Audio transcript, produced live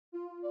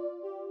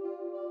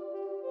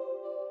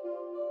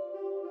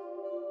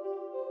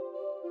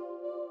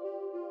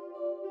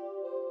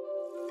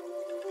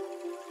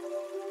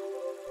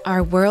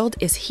Our world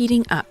is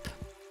heating up.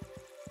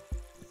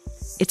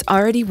 It's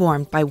already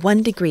warmed by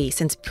 1 degree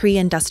since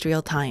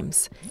pre-industrial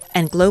times,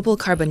 and global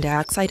carbon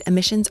dioxide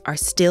emissions are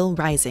still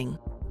rising.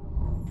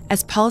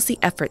 As policy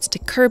efforts to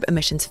curb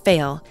emissions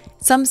fail,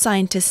 some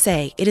scientists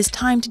say it is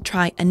time to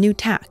try a new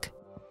tack.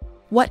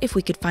 What if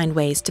we could find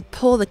ways to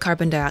pull the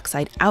carbon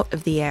dioxide out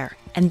of the air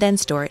and then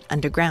store it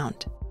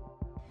underground?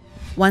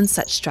 One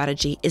such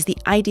strategy is the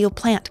ideal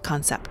plant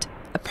concept,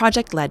 a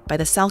project led by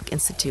the Salk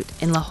Institute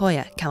in La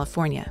Jolla,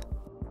 California.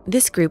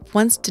 This group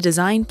wants to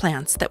design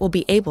plants that will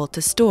be able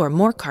to store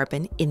more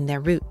carbon in their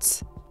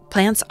roots.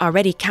 Plants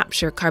already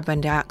capture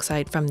carbon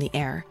dioxide from the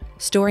air,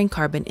 storing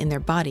carbon in their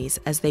bodies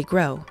as they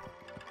grow.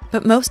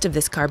 But most of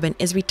this carbon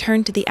is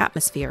returned to the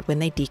atmosphere when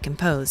they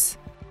decompose.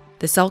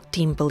 The Salk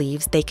team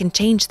believes they can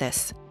change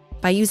this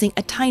by using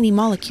a tiny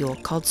molecule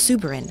called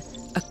Suberin,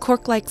 a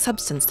cork-like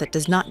substance that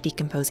does not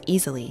decompose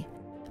easily.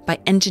 By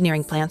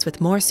engineering plants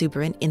with more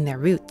Suberin in their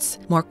roots,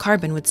 more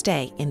carbon would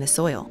stay in the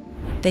soil.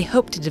 They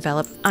hope to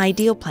develop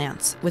ideal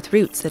plants with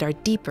roots that are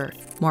deeper,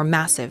 more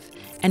massive,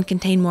 and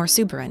contain more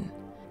Suberin.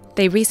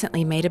 They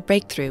recently made a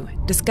breakthrough,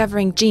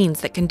 discovering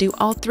genes that can do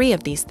all 3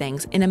 of these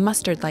things in a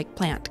mustard-like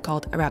plant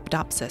called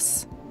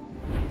Arabidopsis.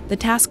 The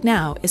task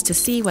now is to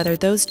see whether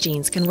those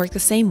genes can work the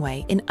same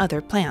way in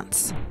other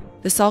plants.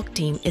 The Salk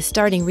team is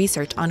starting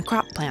research on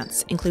crop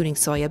plants, including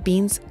soya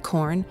beans,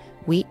 corn,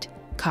 wheat,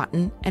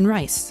 cotton, and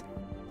rice.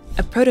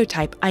 A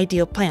prototype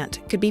ideal plant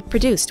could be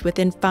produced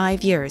within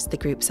 5 years, the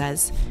group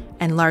says,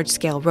 and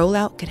large-scale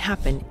rollout could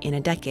happen in a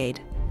decade.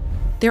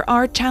 There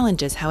are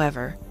challenges,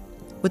 however.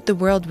 Would the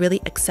world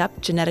really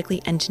accept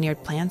genetically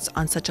engineered plants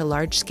on such a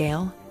large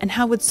scale? And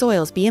how would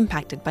soils be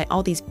impacted by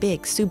all these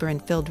big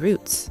Suberin-filled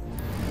roots?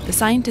 The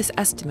scientists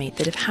estimate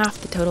that if half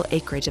the total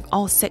acreage of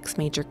all 6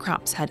 major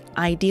crops had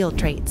ideal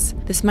traits,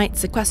 this might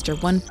sequester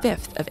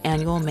 1/5 of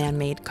annual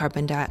man-made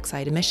carbon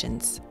dioxide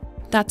emissions.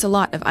 That's a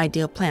lot of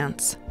ideal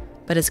plants.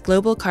 But as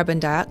global carbon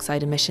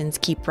dioxide emissions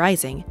keep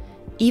rising,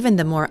 even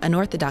the more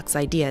unorthodox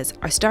ideas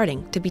are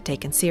starting to be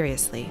taken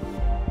seriously.